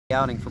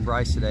outing from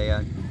Bryce today.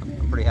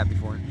 I'm pretty happy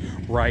for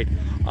him. Right.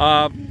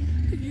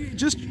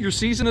 Just your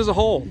season as a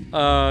whole.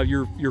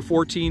 You're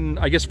 14,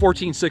 I guess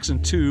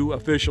 14-6-2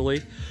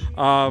 officially.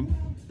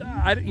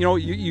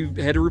 You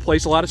had to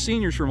replace a lot of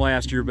seniors from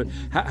last year, but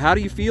how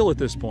do you feel at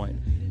this point?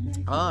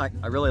 I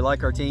really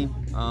like our team.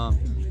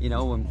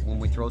 When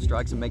we throw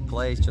strikes and make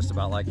plays, just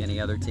about like any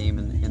other team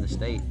in the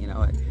state.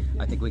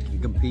 I think we can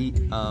compete.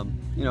 A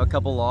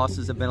couple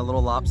losses have been a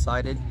little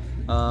lopsided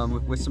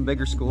with some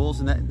bigger schools,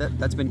 and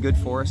that's been good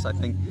for us. I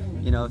think,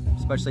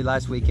 especially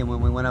last weekend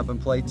when we went up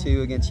and played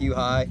 2 against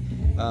U-High,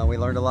 we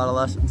learned a lot of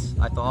lessons.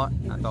 I thought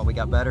we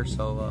got better.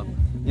 So,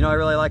 I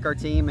really like our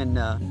team, and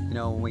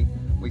when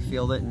we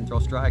field it and throw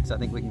strikes, I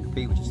think we can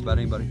compete with just about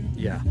anybody.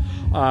 Yeah.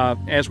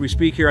 As we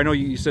speak here, I know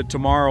you said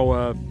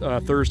tomorrow,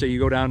 Thursday, you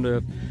go down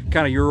to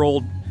kind of your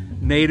old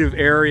native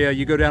area.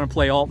 You go down and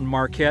play Alton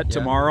Marquette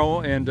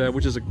tomorrow, and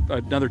which is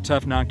another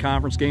tough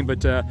non-conference game.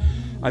 But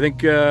I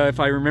think if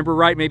I remember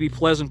right, maybe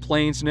Pleasant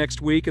Plains next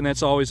week, and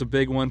that's always a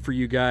big one for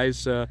you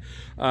guys.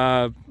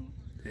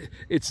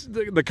 It's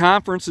the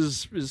conference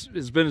has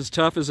been as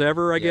tough as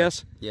ever, I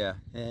guess. Yeah.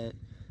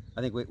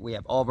 I think we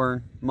have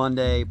Auburn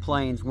Monday,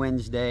 Plains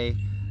Wednesday,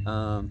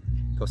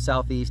 go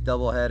Southeast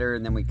doubleheader,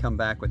 and then we come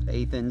back with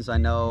Athens, I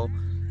know,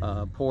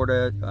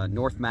 Porta,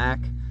 North Mac.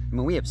 I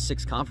mean, we have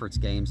 6 conference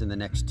games in the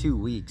next 2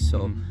 weeks.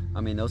 So,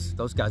 I mean,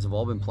 those guys have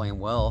all been playing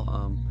well.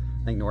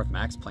 I think North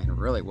Mac's playing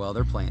really well.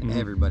 They're playing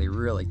everybody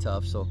really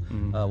tough. So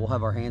we'll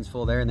have our hands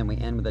full there, and then we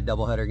end with a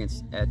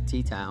doubleheader at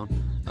T-Town.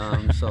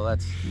 So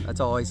that's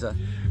always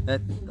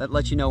that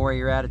lets you know where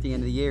you're at the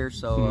end of the year.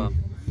 So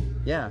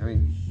yeah, I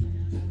mean,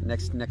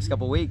 next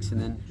couple weeks, and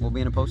then we'll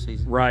be in a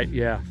postseason. Right.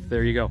 Yeah.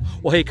 There you go.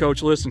 Well, hey,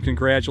 Coach, listen,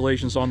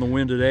 congratulations on the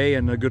win today,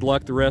 and good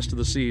luck the rest of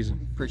the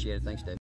season. Appreciate it. Thanks, Dave.